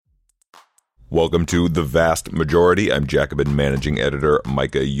Welcome to The Vast Majority. I'm Jacobin Managing Editor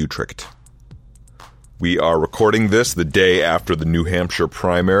Micah Uetricht. We are recording this the day after the New Hampshire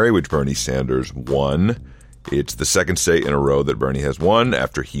primary, which Bernie Sanders won. It's the second state in a row that Bernie has won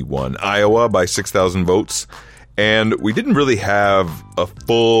after he won Iowa by 6,000 votes. And we didn't really have a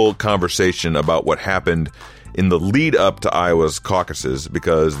full conversation about what happened in the lead up to Iowa's caucuses,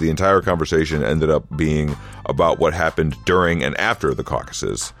 because the entire conversation ended up being about what happened during and after the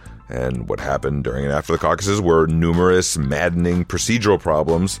caucuses. And what happened during and after the caucuses were numerous maddening procedural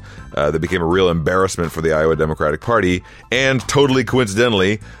problems that became a real embarrassment for the Iowa Democratic Party and totally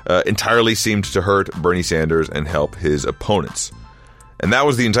coincidentally entirely seemed to hurt Bernie Sanders and help his opponents. And that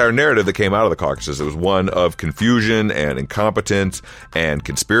was the entire narrative that came out of the caucuses. It was one of confusion and incompetence and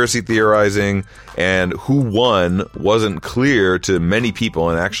conspiracy theorizing, and who won wasn't clear to many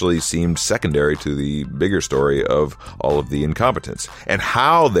people and actually seemed secondary to the bigger story of all of the incompetence. And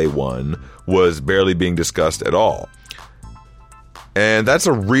how they won was barely being discussed at all. And that's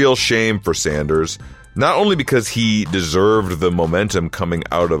a real shame for Sanders, not only because he deserved the momentum coming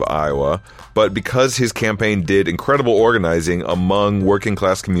out of Iowa, but because his campaign did incredible organizing among working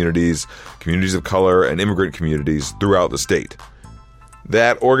class communities, communities of color, and immigrant communities throughout the state.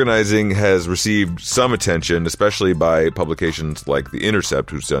 That organizing has received some attention, especially by publications like The Intercept,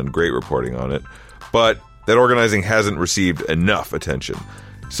 who's done great reporting on it, but that organizing hasn't received enough attention.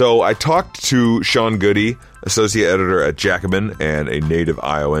 So I talked to Sean Goody, associate editor at Jacobin and a native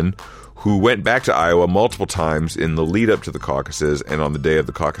Iowan, who went back to Iowa multiple times in the lead up to the caucuses and on the day of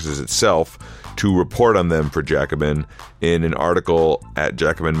the caucuses itself to report on them for Jacobin in an article at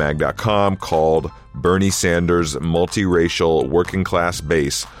jacobinmag.com called Bernie Sanders' Multiracial Working Class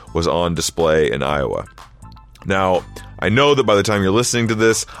Base Was on Display in Iowa. Now, I know that by the time you're listening to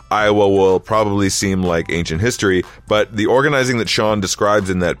this, Iowa will probably seem like ancient history, but the organizing that Sean describes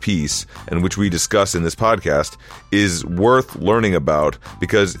in that piece, and which we discuss in this podcast, is worth learning about,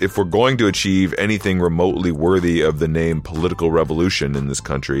 because if we're going to achieve anything remotely worthy of the name political revolution in this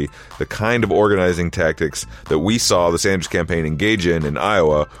country, the kind of organizing tactics that we saw the Sanders campaign engage in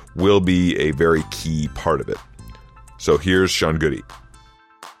Iowa will be a very key part of it. So here's Sean Goody.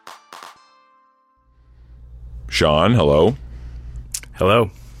 Sean, hello. Hello.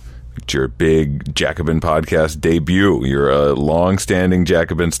 It's your big Jacobin podcast debut. You're a long-standing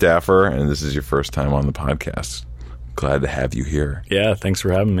Jacobin staffer, and this is your first time on the podcast. Glad to have you here. Yeah, thanks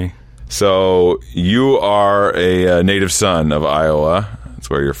for having me. So you are a native son of Iowa. That's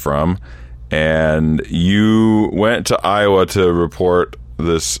where you're from. And you went to Iowa to report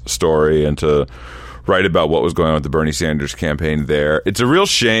this story and to write about what was going on with the Bernie Sanders campaign there. It's a real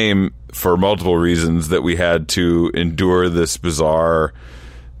shame for multiple reasons that we had to endure this bizarre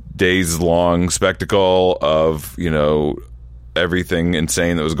days-long spectacle of, everything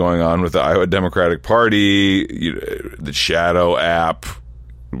insane that was going on with the Iowa Democratic Party, the Shadow app,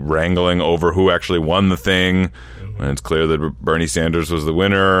 wrangling over who actually won the thing, when it's clear that Bernie Sanders was the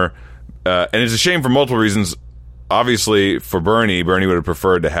winner. And it's a shame for multiple reasons. Obviously, for Bernie would have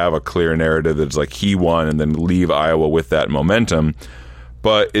preferred to have a clear narrative that's like he won and then leave Iowa with that momentum.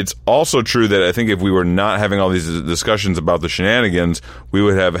 But it's also true that I think if we were not having all these discussions about the shenanigans, we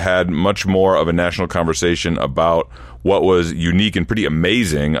would have had much more of a national conversation about what was unique and pretty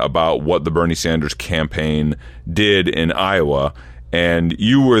amazing about what the Bernie Sanders campaign did in Iowa. And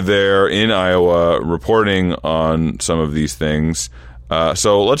you were there in Iowa reporting on some of these things.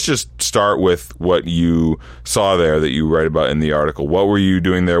 So let's just start with what you saw there that you write about in the article. What were you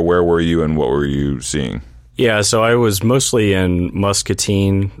doing there? Where were you? And what were you seeing? Yeah, so I was mostly in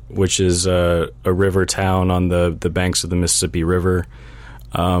Muscatine, which is a river town on the banks of the Mississippi River,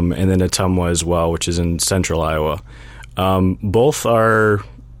 and then Ottumwa as well, which is in central Iowa. Both are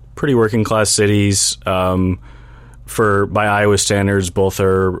pretty working class cities. By Iowa standards, both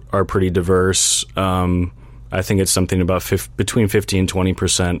are pretty diverse. I think it's something about between 50 and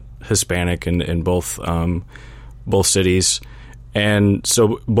 20% Hispanic in both cities. And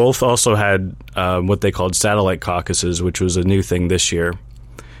so both also had what they called satellite caucuses, which was a new thing this year.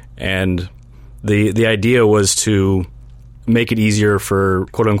 And the idea was to make it easier for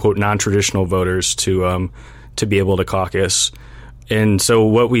quote-unquote non-traditional voters to be able to caucus. And so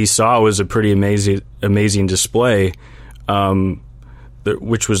what we saw was a pretty amazing display,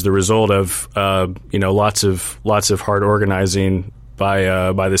 which was the result of lots of hard organizing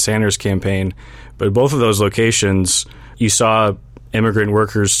by the Sanders campaign. But both of those locations, you saw immigrant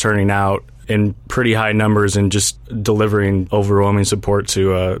workers turning out in pretty high numbers and just delivering overwhelming support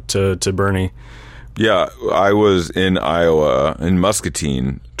to Bernie. Yeah, I was in Iowa, in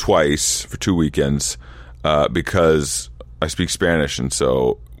Muscatine, twice for 2 weekends because I speak Spanish, and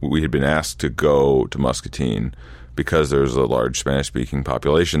so we had been asked to go to Muscatine because there's a large Spanish-speaking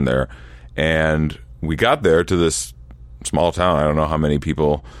population there. And we got there to this small town. I don't know how many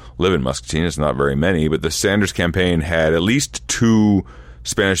people live in Muscatine. It's not very many, but the Sanders campaign had at least 2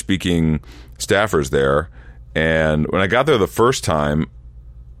 Spanish-speaking staffers there. And when I got there the first time,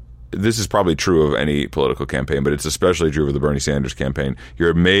 this is probably true of any political campaign, but it's especially true of the Bernie Sanders campaign. You're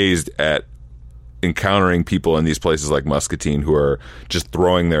amazed at encountering people in these places like Muscatine who are just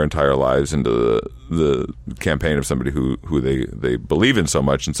throwing their entire lives into the campaign of somebody who they believe in so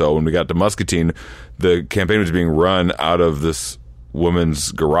much. And so when we got to Muscatine, the campaign was being run out of this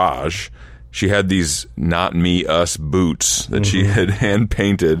woman's garage. She had these "not me, us" boots that she had hand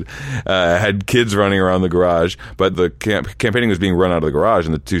painted, had kids running around the garage, but the campaigning was being run out of the garage,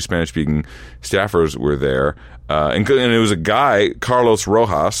 and the 2 Spanish-speaking staffers were there. And it was a guy, Carlos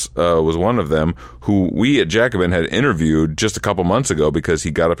Rojas, was one of them, who we at Jacobin had interviewed just a couple months ago because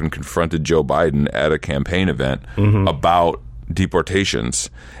he got up and confronted Joe Biden at a campaign event about deportations.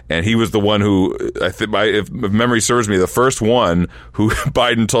 And he was the one who, if memory serves me, the first one who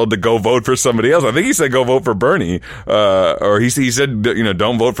Biden told to go vote for somebody else. I think he said go vote for Bernie, or he said,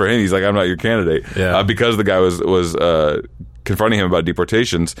 don't vote for him. He's like, I'm not your candidate, because the guy was confronting him about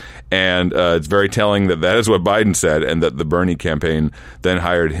deportations. And it's very telling that is what Biden said, and that the Bernie campaign then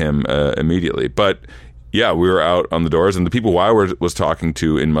hired him immediately. But yeah, we were out on the doors, and the people I was talking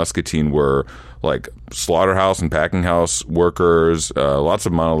to in Muscatine were like slaughterhouse and packing house workers, lots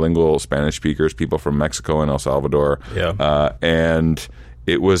of monolingual Spanish speakers, people from Mexico and El Salvador. And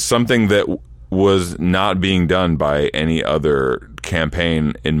it was something that was not being done by any other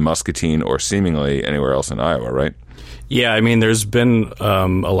campaign in Muscatine or seemingly anywhere else in Iowa, right? Yeah, I mean, there's been a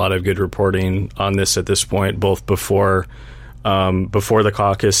lot of good reporting on this at this point, both before the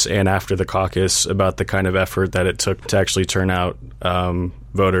caucus and after the caucus, about the kind of effort that it took to actually turn out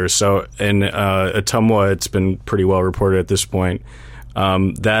voters. So in Ottumwa, it's been pretty well reported at this point.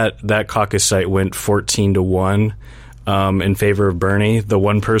 That caucus site went 14-1 in favor of Bernie. The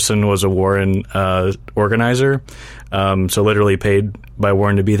one person was a Warren organizer, so literally paid by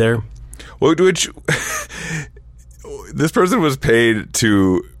Warren to be there. Which this person was paid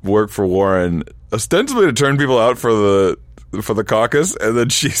to work for Warren, ostensibly to turn people out for the caucus, and then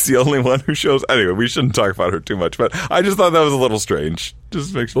she's the only one who shows. Anyway, we shouldn't talk about her too much, but I just thought that was a little strange.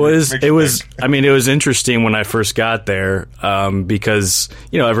 Just makes it was interesting when I first got there, because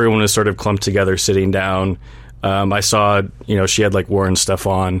everyone was sort of clumped together, sitting down. I saw she had like Warren stuff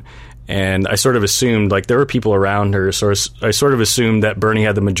on, and I sort of assumed like there were people around her. So I sort of assumed that Bernie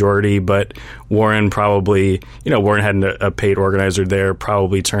had the majority, but Warren probably, Warren had a paid organizer there,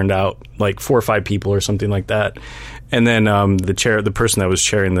 probably turned out like 4 or 5 people or something like that. And then the person that was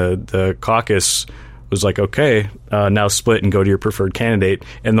chairing the caucus was like, okay, now split and go to your preferred candidate.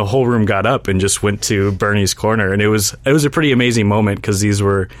 And the whole room got up and just went to Bernie's corner. And it was a pretty amazing moment, because these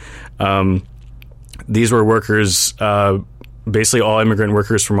were workers, basically all immigrant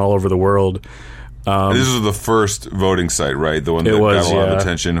workers from all over the world. This was the first voting site, right? The one that got a lot of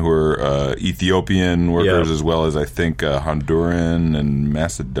attention, who were Ethiopian workers, as well as I think Honduran and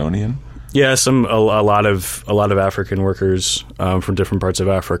Macedonian. Yeah, a lot of African workers from different parts of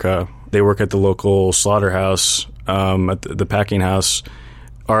Africa. They work at the local slaughterhouse, at the packing house.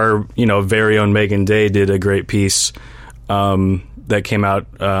 Our very own Megan Day did a great piece that came out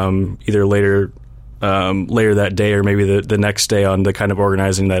either later that day or maybe the next day, on the kind of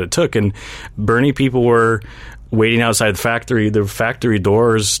organizing that it took. And Bernie people were waiting outside the factory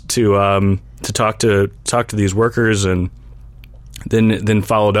doors to talk to these workers, and then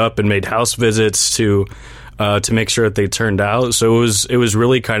followed up and made house visits to make sure that they turned out. So it was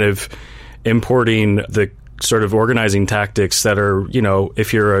really kind of importing the sort of organizing tactics that are,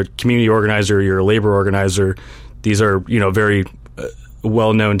 if you're a community organizer, you're a labor organizer, these are, very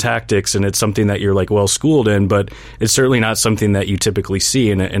well-known tactics, and it's something that you're like well schooled in, but it's certainly not something that you typically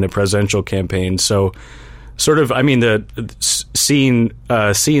see in a presidential campaign. So sort of, I mean, seeing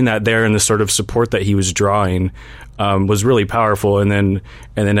that there and the sort of support that he was drawing was really powerful. And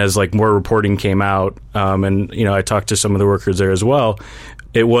then as like more reporting came out, and I talked to some of the workers there as well,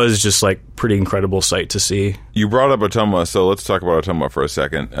 it was just like pretty incredible sight to see. You brought up Ottumwa, so let's talk about Ottumwa for a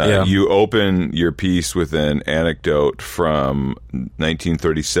second. You open your piece with an anecdote from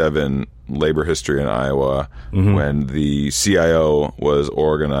 1937 labor history in Iowa, when the CIO was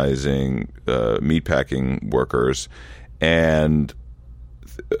organizing meatpacking workers. And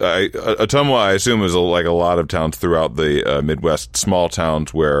Ottumwa, I assume, is like a lot of towns throughout the Midwest, small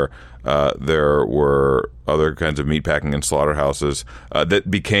towns where There were other kinds of meatpacking and slaughterhouses that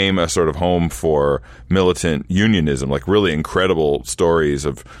became a sort of home for militant unionism, like really incredible stories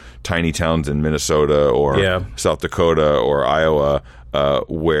of tiny towns in Minnesota or South Dakota or Iowa,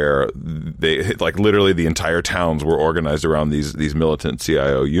 where they literally the entire towns were organized around these militant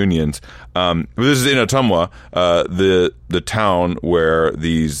CIO unions. This is in Ottumwa, the town where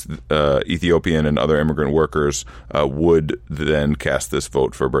these Ethiopian and other immigrant workers would then cast this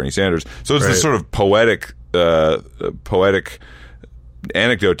vote for Bernie Sanders. So it's this sort of poetic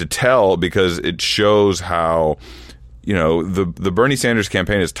anecdote to tell, because it shows how, the Bernie Sanders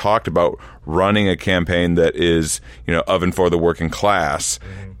campaign has talked about running a campaign that is, of and for the working class.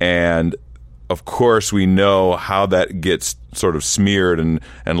 Mm-hmm. And of course, we know how that gets sort of smeared and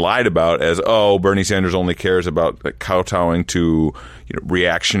lied about as, Bernie Sanders only cares about kowtowing to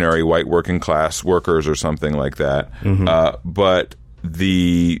reactionary white working class workers or something like that. Mm-hmm. But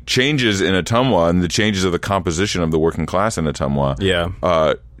the changes in Ottumwa and the changes of the composition of the working class in Ottumwa,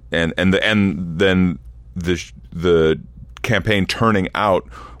 and then the campaign turning out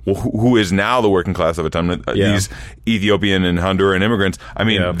who is now the working class of Ottumwa, these Ethiopian and Honduran immigrants. I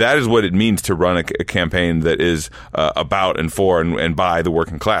mean, that is what it means to run a campaign that is about and for and by the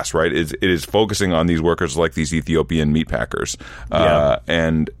working class, right? It is focusing on these workers like these Ethiopian meat packers.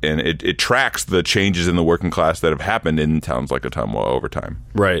 And it tracks the changes in the working class that have happened in towns like Ottumwa over time.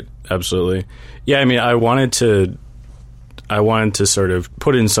 Right, absolutely. Yeah, I mean, I wanted to sort of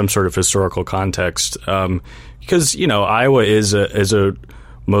put in some sort of historical context, because Iowa is a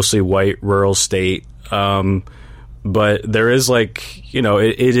mostly white rural state, but there is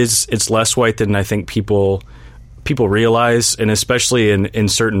it's less white than I think people realize, and especially in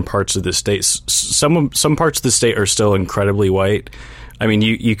certain parts of the state. Some parts of the state are still incredibly white. I mean,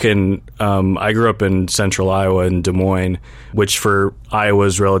 you can. I grew up in central Iowa in Des Moines, which for Iowa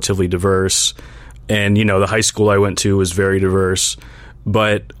is relatively diverse. And, the high school I went to was very diverse.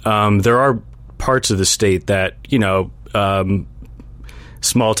 But there are parts of the state that,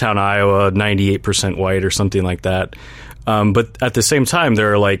 small town Iowa, 98% white or something like that. But at the same time,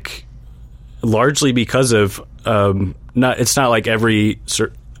 they're largely because of, it's not like every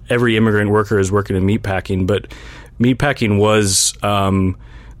immigrant worker is working in meatpacking, but meatpacking was,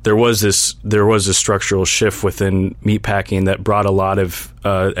 there was a structural shift within meatpacking that brought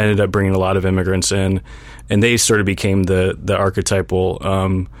ended up bringing a lot of immigrants in, and they sort of became the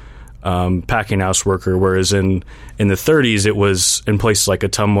archetypal packing house worker. Whereas in the 30s, it was in places like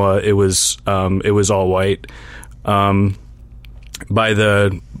Ottumwa, it was all white. Now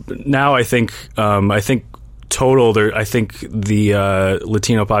I think total there, I think the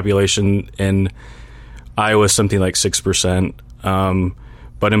Latino population in Iowa is something like 6%.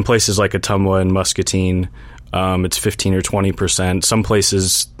 But in places like Ottumwa and Muscatine, it's 15 or 20%. Some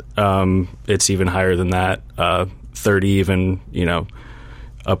places it's even higher than that, 30, even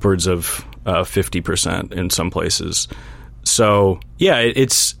upwards of 50% in some places. So I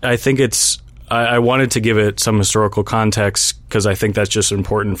wanted to give it some historical context, because I think that's just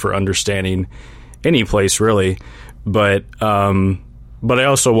important for understanding any place really. But I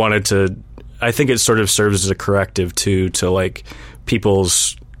also wanted to. I think it sort of serves as a corrective to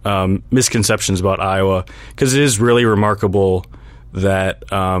people's misconceptions about Iowa, because it is really remarkable that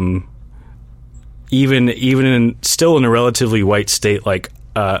even still in a relatively white state like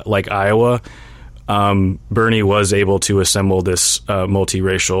Iowa, Bernie was able to assemble this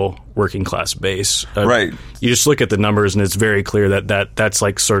multiracial working class base. Right. You just look at the numbers, and it's very clear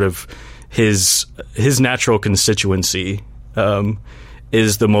that's sort of his natural constituency.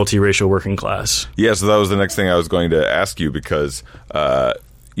 Is the multiracial working class. Yeah, so that was the next thing I was going to ask you, because,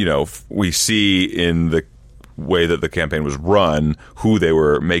 we see in the way that the campaign was run, who they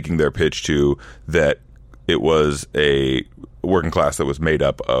were making their pitch to, that it was a working class that was made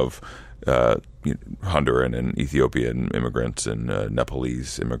up of Honduran and Ethiopian immigrants and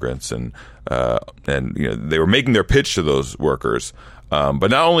Nepalese immigrants, and they were making their pitch to those workers.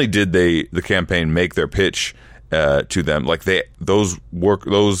 But not only did the campaign make their pitch to them, those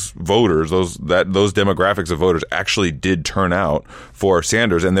voters, those demographics of voters actually did turn out for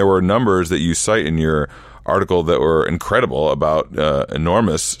Sanders, and there were numbers that you cite in your article that were incredible about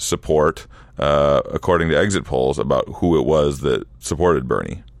enormous support, according to exit polls, about who it was that supported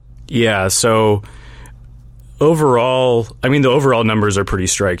Bernie. Yeah, so overall, I mean, the overall numbers are pretty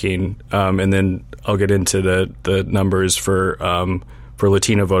striking, and then I'll get into the numbers for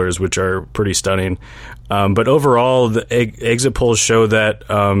Latino voters, which are pretty stunning. But overall, the exit polls show that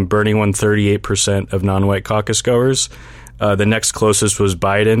Bernie won 38% of non-white caucus goers. The next closest was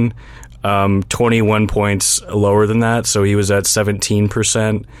Biden, 21 points lower than that, so he was at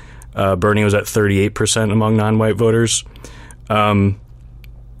 17%. Bernie was at 38% among non-white voters. And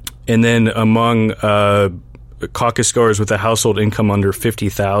then among caucus goers with a household income under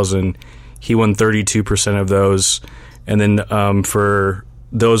 $50,000, he won 32% of those. And then for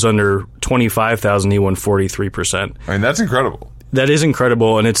those under $25,000, he won 43%. I mean, that's incredible. That is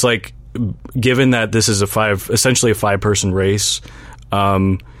incredible, and it's like, given that this is essentially a 5-person race,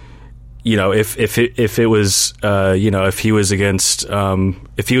 if it was, if he was against,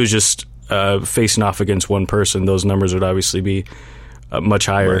 if he was just facing off against one person, those numbers would obviously be much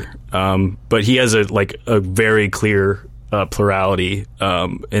higher. Right. But he has a very clear plurality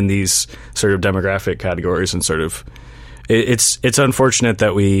in these sort of demographic categories, and sort of, it's unfortunate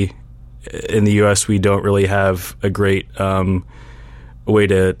that we, in the U.S., we don't really have a great way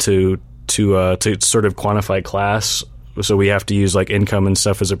to sort of quantify class. So we have to use like income and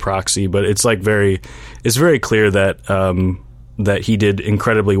stuff as a proxy. But it's like it's very clear that that he did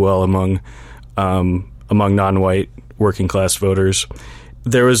incredibly well among non-white working class voters.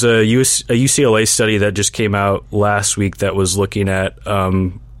 There was a UCLA study that just came out last week that was looking at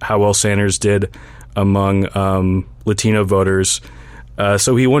how well Sanders did among Latino voters.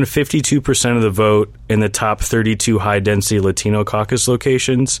 So he won 52% of the vote in the top 32 high-density Latino caucus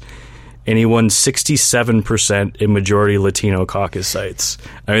locations, and he won 67% in majority Latino caucus sites.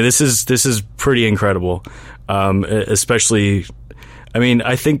 I mean, this is pretty incredible, especially. I mean,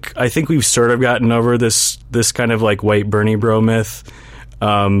 I think we've sort of gotten over this kind of like white Bernie bro myth,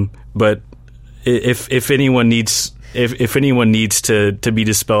 but if anyone needs. If anyone needs to be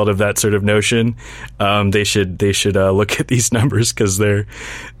dispelled of that sort of notion, they should look at these numbers, because they're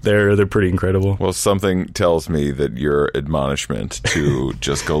pretty incredible. Well, something tells me that your admonishment to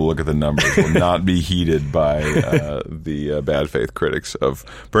just go look at the numbers will not be heeded by the bad faith critics of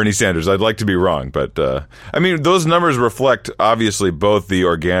Bernie Sanders. I'd like to be wrong, but I mean, those numbers reflect obviously both the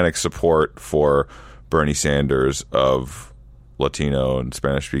organic support for Bernie Sanders of Latino and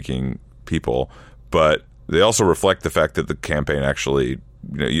Spanish-speaking people, but they also reflect the fact that the campaign actually,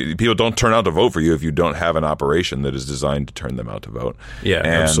 people don't turn out to vote for you if you don't have an operation that is designed to turn them out to vote. Yeah, and,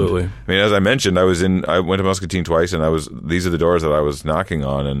 absolutely. I mean, as I mentioned, I went to Muscatine twice, and these are the doors that I was knocking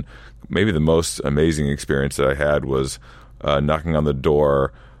on, and maybe the most amazing experience that I had was knocking on the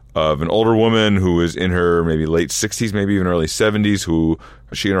door of an older woman who was in her maybe late 60s, maybe even early 70s, who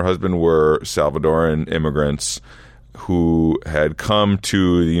she and her husband were Salvadoran immigrants who had come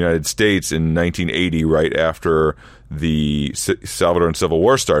to the United States in 1980, right after the Salvadoran Civil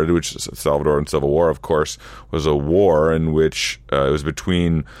War started, which Salvadoran Civil War, of course, was a war in which it was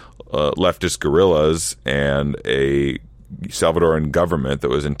between leftist guerrillas and a Salvadoran government that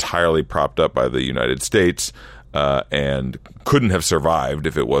was entirely propped up by the United States and couldn't have survived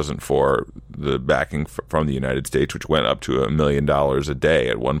if it wasn't for the backing from the United States, which went up to $1 million a day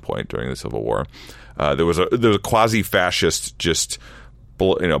at one point during the Civil War. There was a quasi-fascist, just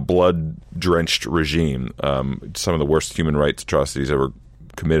blood-drenched regime. Some of the worst human rights atrocities ever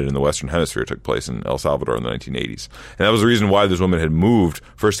committed in the Western Hemisphere took place in El Salvador in the 1980s, and that was the reason why this woman had moved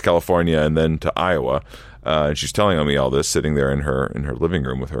first to California and then to Iowa. And she's telling me all this, sitting there in her living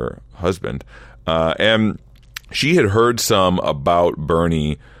room with her husband, and she had heard some about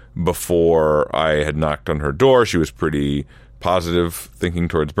Bernie before I had knocked on her door. She was pretty positive, thinking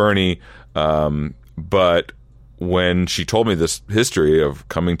towards Bernie. But when she told me this history of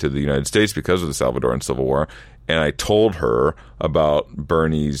coming to the United States because of the Salvadoran Civil War, and I told her about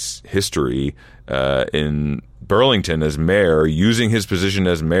Bernie's history in Burlington as mayor, using his position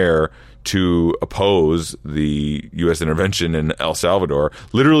as mayor to oppose the U.S. intervention in El Salvador,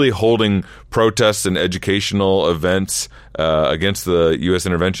 literally holding protests and educational events against the U.S.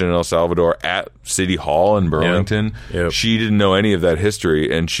 intervention in El Salvador at City Hall in Burlington. Yep. She didn't know any of that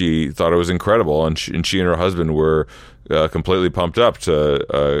history, and she thought it was incredible, and she and her husband were completely pumped up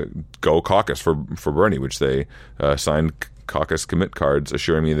to go caucus for Bernie, which they signed caucus commit cards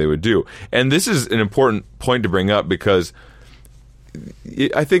assuring me they would do. And this is an important point to bring up, because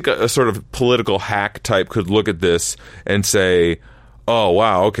I think a sort of political hack type could look at this and say, oh,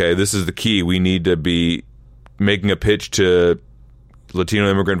 wow, okay, this is the key. We need to be making a pitch to Latino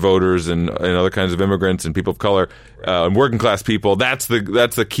immigrant voters and other kinds of immigrants and people of color and working class people. That's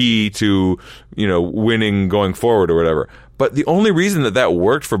the key to, winning going forward or whatever. But the only reason that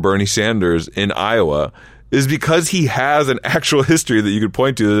worked for Bernie Sanders in Iowa is because he has an actual history that you could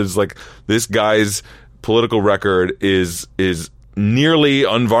point to that is like, this guy's political record is nearly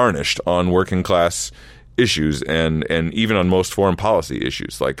unvarnished on working class issues and even on most foreign policy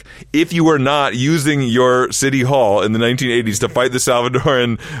issues. Like, if you were not using your city hall in the 1980s to fight the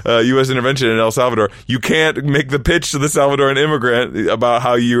Salvadoran U.S. intervention in El Salvador, you can't make the pitch to the Salvadoran immigrant about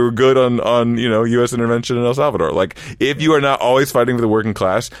how you're good on U.S. intervention in El Salvador. Like, if you are not always fighting for the working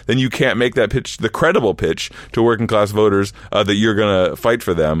class, then you can't make that pitch, the credible pitch to working class voters that you're going to fight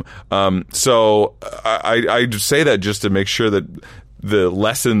for them. So I say that just to make sure that the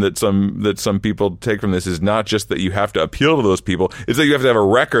lesson that some people take from this is not just that you have to appeal to those people, it's that you have to have a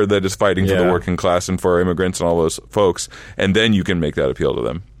record that is fighting for the working class and for immigrants and all those folks, and then you can make that appeal to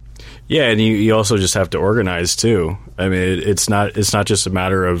them. Yeah, and you also just have to organize too. I mean, it's not just a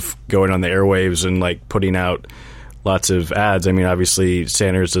matter of going on the airwaves and like putting out lots of ads. I mean, obviously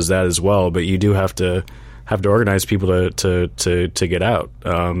Sanders does that as well, but you do have to organize people to get out,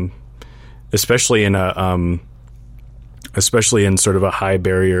 especially in sort of a high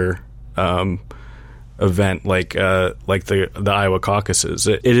barrier event like the Iowa caucuses.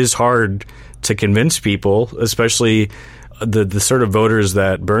 It is hard to convince people, especially the sort of voters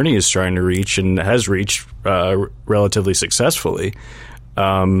that Bernie is trying to reach and has reached relatively successfully.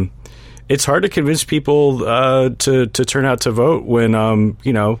 It's hard to convince people to turn out to vote when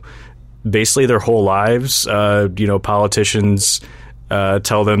basically their whole lives, politicians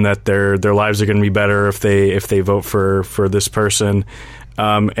tell them that their lives are going to be better if they vote for this person,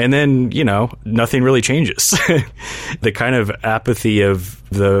 and then nothing really changes. The kind of apathy of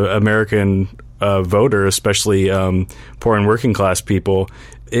the American voter, especially poor and working class people,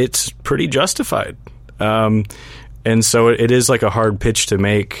 it's pretty justified, and so it is like a hard pitch to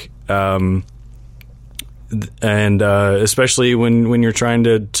make, and especially when you're trying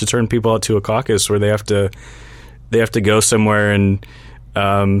to turn people out to a caucus where they have to go somewhere and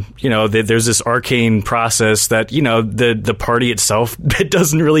there's this arcane process that the party itself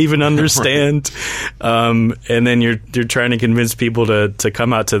doesn't really even understand, and then you're trying to convince people to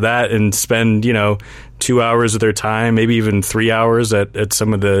come out to that and spend 2 hours of their time, maybe even 3 hours at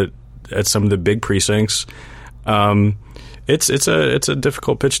some of the big precincts. It's a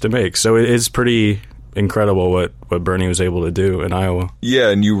difficult pitch to make, so it is pretty incredible what Bernie was able to do in Iowa.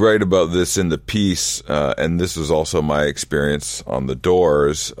 Yeah, and you write about this in the piece, and this was also my experience on the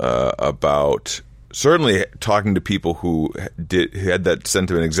doors, about certainly talking to people who had that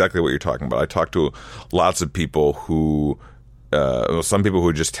sentiment, exactly what you're talking about. I talked to lots of people who, some people who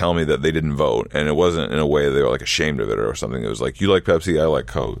would just tell me that they didn't vote, and it wasn't in a way they were like ashamed of it or something. It was like, you like Pepsi, I like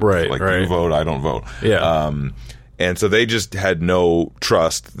Coke. Right, like right. You vote, I don't vote. Yeah. And so they just had no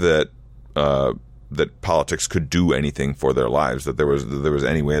trust that politics could do anything for their lives, that there was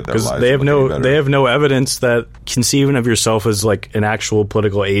any way that their lives they have they have no evidence that conceiving of yourself as like an actual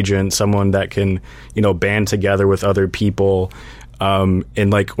political agent, someone that can band together with other people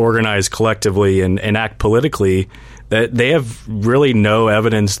and like organize collectively and act politically, that they have really no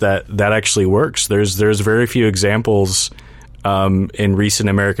evidence that actually works. There's very few examples in recent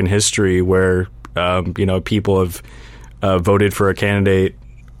American history where people have voted for a candidate,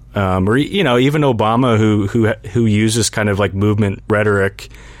 or even Obama, who uses kind of like movement rhetoric.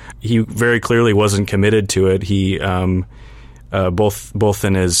 He very clearly wasn't committed to it. He both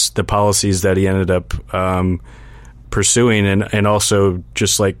in the policies that he ended up pursuing, and also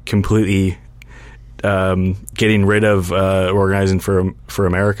just like completely getting rid of Organizing for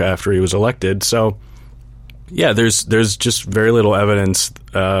America after he was elected. So yeah, there's just very little evidence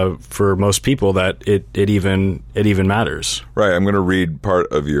for most people that it even matters. Right. I'm going to read part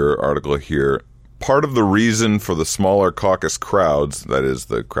of your article here. Part of the reason for the smaller caucus crowds, that is,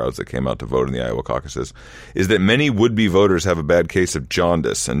 the crowds that came out to vote in the Iowa caucuses, is that many would-be voters have a bad case of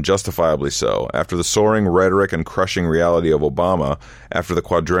jaundice, and justifiably so. After the soaring rhetoric and crushing reality of Obama, after the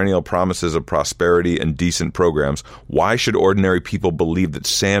quadrennial promises of prosperity and decent programs, why should ordinary people believe that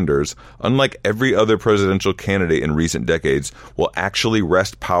Sanders, unlike every other presidential candidate in recent decades, will actually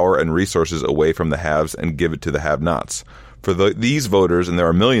wrest power and resources away from the haves and give it to the have-nots? For these voters, and there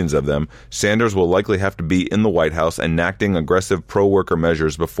are millions of them, Sanders will likely have to be in the White House enacting aggressive pro-worker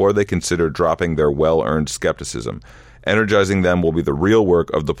measures before they consider dropping their well-earned skepticism. Energizing them will be the real work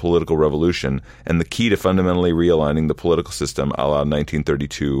of the political revolution and the key to fundamentally realigning the political system a la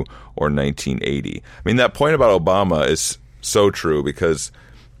 1932 or 1980. I mean, that point about Obama is so true, because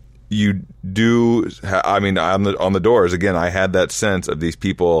you do, on the doors, again, I had that sense of these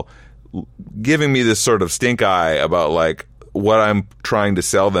people giving me this sort of stink eye about like, what I'm trying to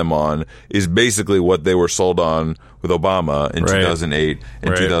sell them on is basically what they were sold on with Obama in 2008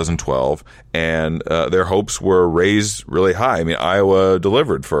 and 2012, and their hopes were raised really high. I mean, Iowa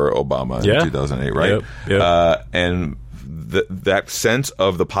delivered for Obama in 2008, right? Yep. And that sense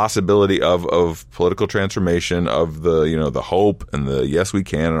of the possibility of political transformation, of the hope and the yes we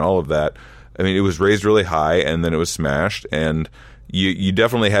can and all of that. I mean, it was raised really high and then it was smashed, and you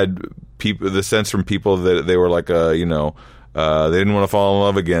definitely had the sense from people that they were like they didn't want to fall in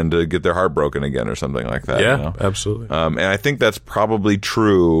love again to get their heart broken again or something like that. Yeah, absolutely. And I think that's probably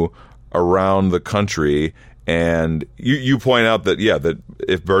true around the country. And you point out that that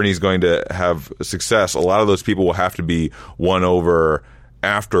if Bernie's going to have success, a lot of those people will have to be won over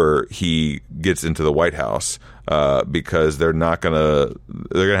after he gets into the White House, because they're gonna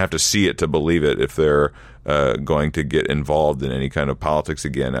have to see it to believe it if they're going to get involved in any kind of politics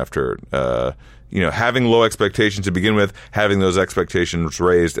again after having low expectations to begin with, having those expectations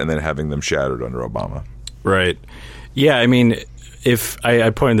raised, and then having them shattered under Obama. Right. Yeah. I mean, if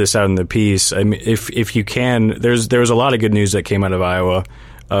I pointed this out in the piece, I mean, if you can, there was a lot of good news that came out of Iowa.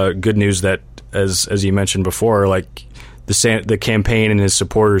 Good news that, as you mentioned before, like the campaign and his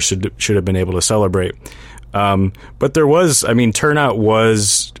supporters should have been able to celebrate. But there was, I mean, turnout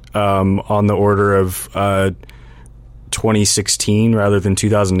was on the order of 2016 rather than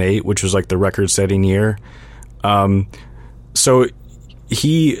 2008, which was like the record-setting year. So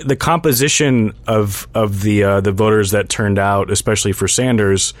the composition of the voters that turned out, especially for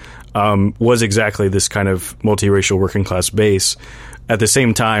Sanders, was exactly this kind of multiracial working class base. At the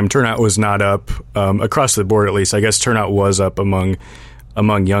same time, turnout was not up across the board. At least, I guess turnout was up among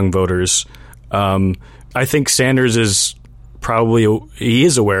young voters. I think Sanders is he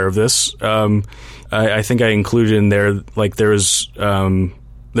is aware of this. I think I included in there, like there was a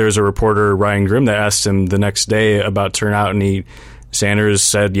reporter, Ryan Grimm, that asked him the next day about turnout, and Sanders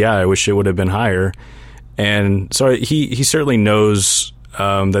said, "Yeah, I wish it would have been higher." And so he certainly knows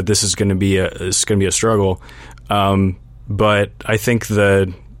that this is going to be a struggle. But I think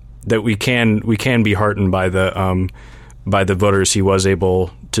that we can be heartened by the voters he was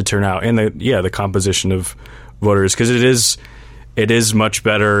able to turn out, and the composition of voters, because it is much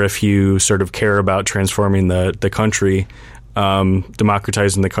better if you sort of care about transforming the country,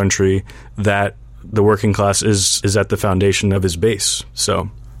 democratizing the country, that the working class is at the foundation of his base. So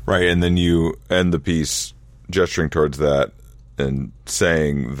right, and then you end the piece gesturing towards that and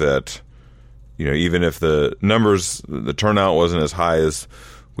saying that even if the turnout wasn't as high as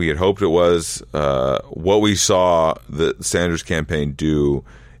we had hoped it was, what we saw the Sanders campaign do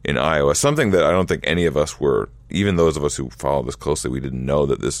in Iowa, something that I don't think any of us were, even those of us who follow this closely, we didn't know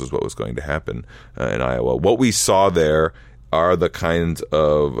that this is what was going to happen in Iowa. What we saw there are the kind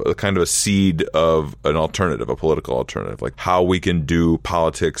of a seed of an alternative, a political alternative, like how we can do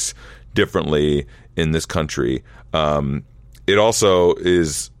politics differently in this country. It also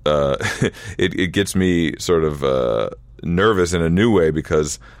is it gets me sort of nervous in a new way,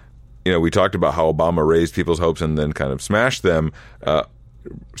 because we talked about how Obama raised people's hopes and then kind of smashed them.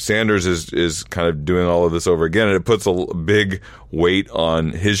 Sanders is kind of doing all of this over again, and it puts a big weight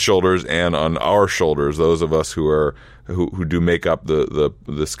on his shoulders and on our shoulders, those of us who do make up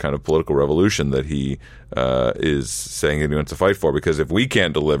this kind of political revolution that he is saying that he wants to fight for. Because if we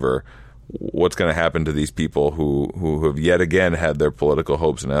can't deliver, what's going to happen to these people who have yet again had their political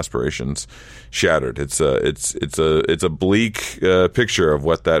hopes and aspirations shattered? It's a bleak picture of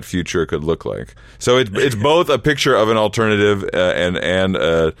what that future could look like. So it's both a picture of an alternative and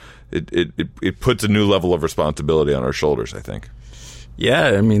it puts a new level of responsibility on our shoulders, I think.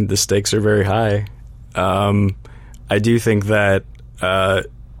 Yeah, I mean, the stakes are very high. I do think that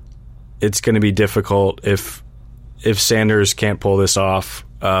it's going to be difficult if Sanders can't pull this off.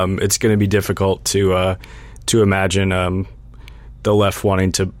 It's going to be difficult to imagine the left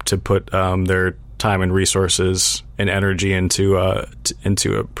wanting to put their time and resources and energy into a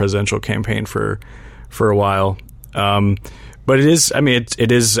presidential campaign for a while. But it is. I mean,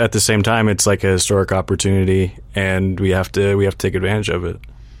 it is at the same time. It's like a historic opportunity, and we have to take advantage of it.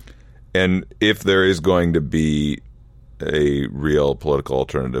 And if there is going to be a real political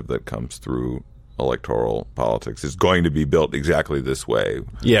alternative that comes through electoral politics, is going to be built exactly this way.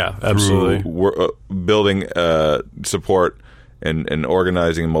 Yeah, absolutely. Building support and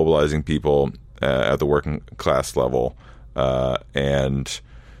organizing and mobilizing people at the working class level, and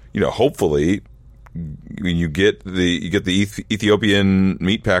hopefully you get the Ethiopian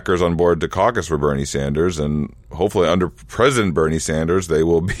meat packers on board to caucus for Bernie Sanders, and hopefully under President Bernie Sanders they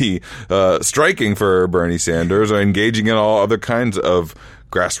will be striking for Bernie Sanders or engaging in all other kinds of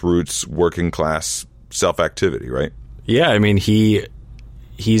grassroots working class self-activity, right? Yeah, I mean he's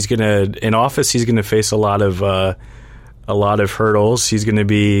gonna face a lot of hurdles. He's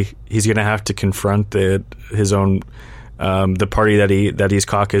gonna have to confront his own the party that he's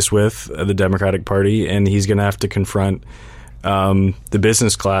caucused with, the Democratic Party, and he's going to have to confront the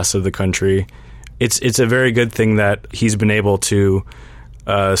business class of the country. It's a very good thing that he's been able to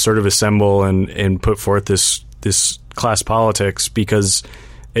sort of assemble and put forth this class politics, because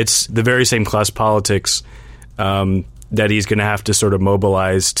it's the very same class politics that he's going to have to sort of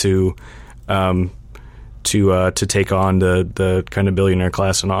mobilize to take on the kind of billionaire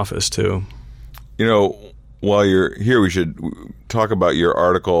class in office too. While you're here, we should talk about your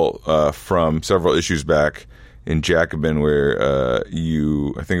article from several issues back in Jacobin, where I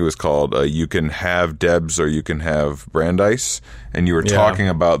think it was called "You Can Have Debs or You Can Have Brandeis," and you were talking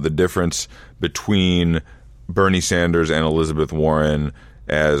about the difference between Bernie Sanders and Elizabeth Warren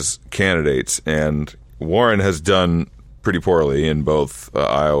as candidates. And Warren has done pretty poorly in both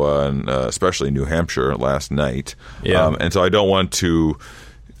Iowa and especially New Hampshire last night. Yeah. And so I don't want to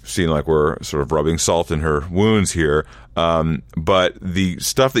seem like we're sort of rubbing salt in her wounds here. But the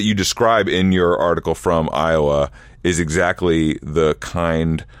stuff that you describe in your article from Iowa is exactly the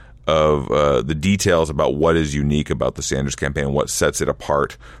kind of the details about what is unique about the Sanders campaign and what sets it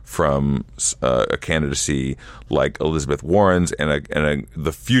apart from a candidacy like Elizabeth Warren's and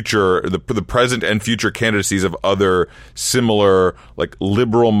the present and future candidacies of other similar, like,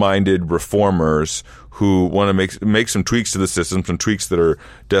 liberal-minded reformers who want to make some tweaks to the system, some tweaks that are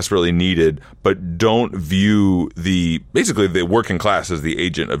desperately needed, but don't view basically the working class as the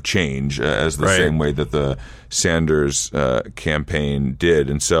agent of change, as the same way that the Sanders campaign did.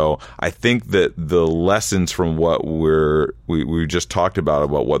 And so I think that the lessons from what we just talked about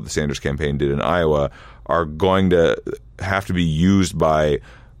what the Sanders campaign did in Iowa are going to have to be used by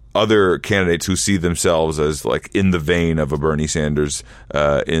other candidates who see themselves as, like, in the vein of a Bernie Sanders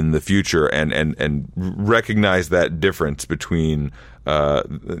in the future, and recognize that difference between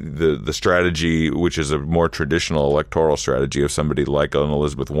the strategy, which is a more traditional electoral strategy of somebody like an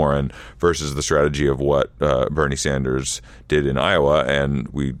Elizabeth Warren, versus the strategy of what Bernie Sanders did in Iowa. And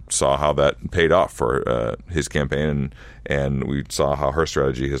we saw how that paid off for his campaign, and we saw how her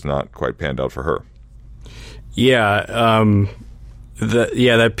strategy has not quite panned out for her. Yeah.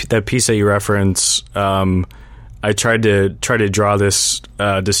 That piece that you reference, I tried to draw this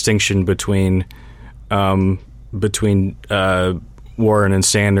distinction between Warren and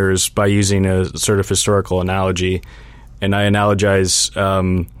Sanders by using a sort of historical analogy, and I analogize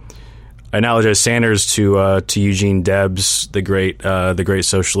Sanders to Eugene Debs, the great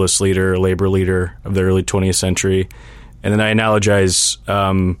socialist leader, labor leader of the early 20th century, and then I analogize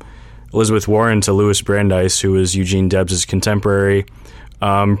Elizabeth Warren to Louis Brandeis, who was Eugene Debs' contemporary,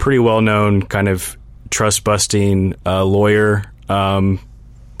 pretty well-known kind of trust-busting lawyer,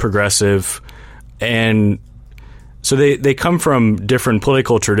 progressive, and so they come from different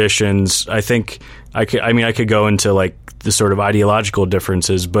political traditions. I think I could go into, like, the sort of ideological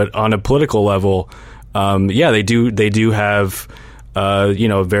differences, but on a political level, they do have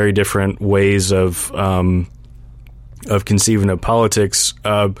very different ways of conceiving of politics.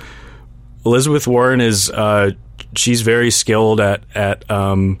 Elizabeth Warren is she's very skilled at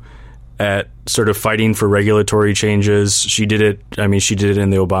sort of fighting for regulatory changes. She did it in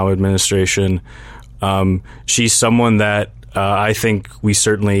the Obama administration. She's someone that I think we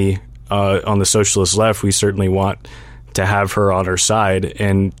certainly on the socialist left, we certainly want to have her on our side,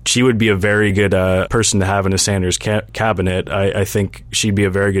 and she would be a very good person to have in a Sanders cabinet. I think she'd be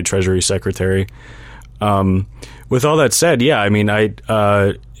a very good Treasury Secretary. With all that said,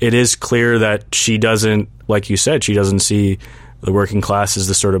 it is clear that she doesn't, like you said, she doesn't see the working class as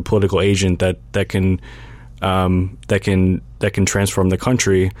the sort of political agent that can transform the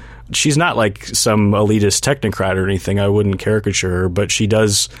country. She's not like some elitist technocrat or anything. I wouldn't caricature her, but she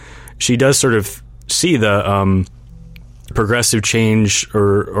does sort of see the progressive change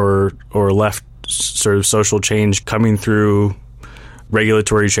or left sort of social change coming through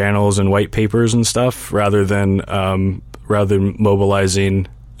regulatory channels and white papers and stuff, rather than mobilizing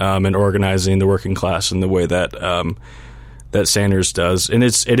and organizing the working class in the way that that Sanders does. And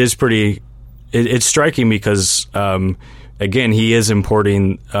it's striking because again, he is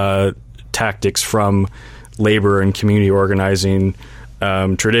importing tactics from labor and community organizing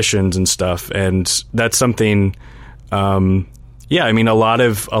traditions and stuff, and that's something. A lot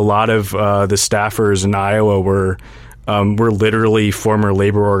of the staffers in Iowa were literally former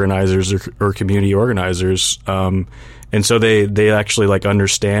labor organizers or community organizers, and so they actually, like,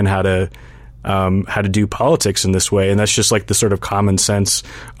 understand how to do politics in this way, and that's just like the sort of common sense.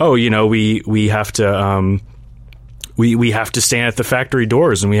 Oh, we have to we have to stand at the factory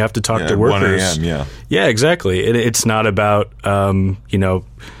doors and we have to talk to workers. 1 a.m. Yeah, exactly. It's not about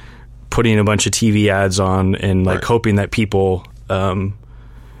putting a bunch of TV ads on and like hoping that people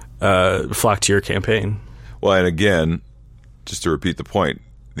flock to your campaign. Well, and again, just to repeat the point,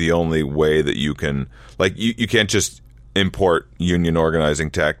 the only way that you can, like, you can't just import union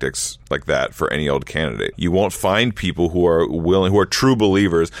organizing tactics like that for any old candidate. You won't find people who are willing, who are true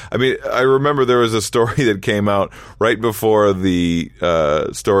believers. I mean, I remember there was a story that came out right before the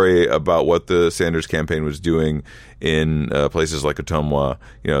story about what the Sanders campaign was doing in places like Ottumwa.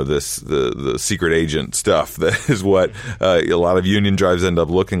 You know, the secret agent stuff that is what a lot of union drives end up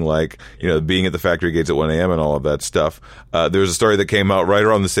looking like. You know, being at the factory gates at 1 a.m. and all of that stuff. There was a story that came out right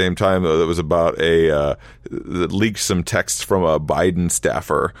around the same time that was about that leaked some texts from a Biden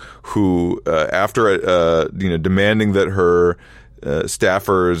staffer who, after demanding that her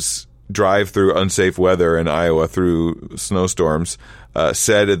staffers drive through unsafe weather in Iowa through snowstorms,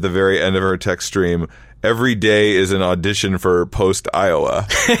 said at the very end of her text stream, "Every day is an audition for post Iowa."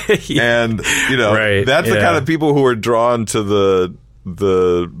 And, that's the kind of people who are drawn to the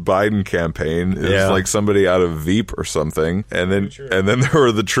Biden campaign. Is like somebody out of Veep or something. And then there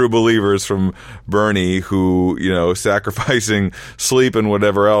were the true believers from Bernie who, sacrificing sleep and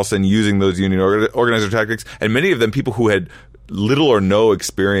whatever else and using those union organizer tactics. And many of them people who had little or no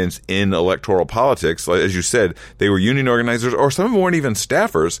experience in electoral politics. Like, as you said, they were union organizers, or some of them weren't even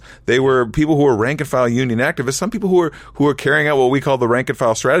staffers. They were people who were rank and file union activists. Some people who were carrying out what we call the rank and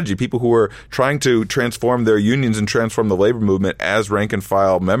file strategy. People who were trying to transform their unions and transform the labor movement as rank and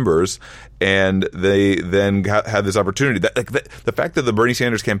file members. And they then had this opportunity. The fact that the Bernie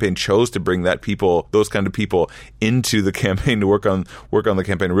Sanders campaign chose to bring those kind of people into the campaign to work on the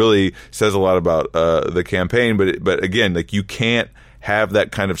campaign really says a lot about the campaign. But again, like, you can't have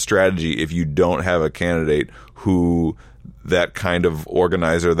that kind of strategy if you don't have a candidate who that kind of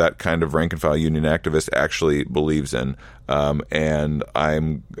organizer, that kind of rank and file union activist actually believes in. And I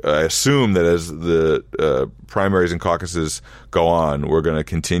assume that as the primaries and caucuses go on, we're going to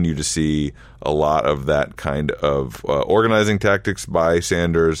continue to see a lot of that kind of organizing tactics by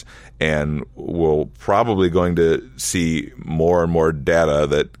Sanders, and we're probably going to see more and more data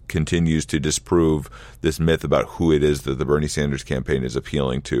that continues to disprove this myth about who it is that the Bernie Sanders campaign is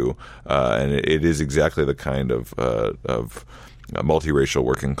appealing to. And it is exactly the kind of multiracial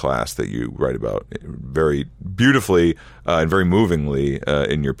working class that you write about very beautifully and very movingly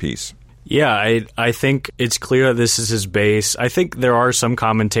in your piece. Yeah, I think it's clear that this is his base. I think there are some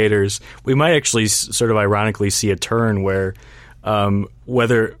commentators. We might actually sort of ironically see a turn where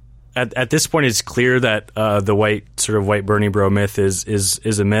whether at this point it's clear that the white Bernie bro myth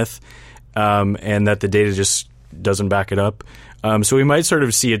is a myth, and that the data just doesn't back it up. So we might sort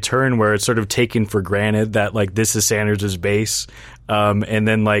of see a turn where it's sort of taken for granted that, like, this is Sanders' base. And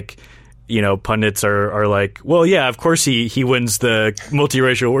then, like, pundits are like, well, yeah, of course he wins the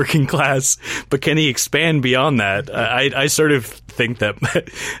multiracial working class, but can he expand beyond that? I sort of think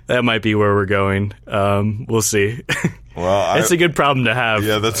that might be where we're going. We'll see. Well, it's a good problem to have.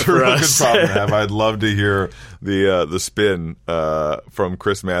 Yeah, that's a real good problem to have. I'd love to hear the spin from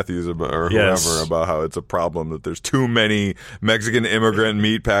Chris Matthews or whoever about how it's a problem that there's too many Mexican immigrant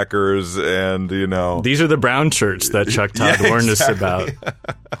meat packers, and these are the brown shirts that Chuck Todd warned us about.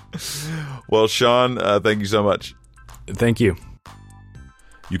 Well, Sean, thank you so much. Thank you.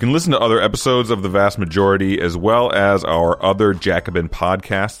 You can listen to other episodes of The Vast Majority as well as our other Jacobin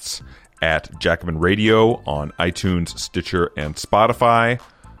podcasts at Jacobin Radio on iTunes, Stitcher, and Spotify.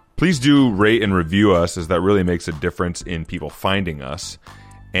 Please do rate and review us, as that really makes a difference in people finding us.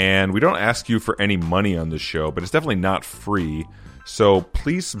 And we don't ask you for any money on this show, but it's definitely not free. So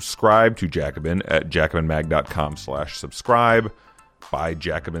please subscribe to Jacobin at jacobinmag.com/subscribe. Buy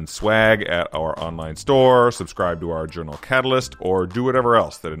Jacobin swag at our online store, subscribe to our Journal Catalyst, or do whatever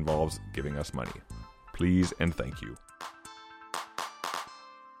else that involves giving us money. Please and thank you.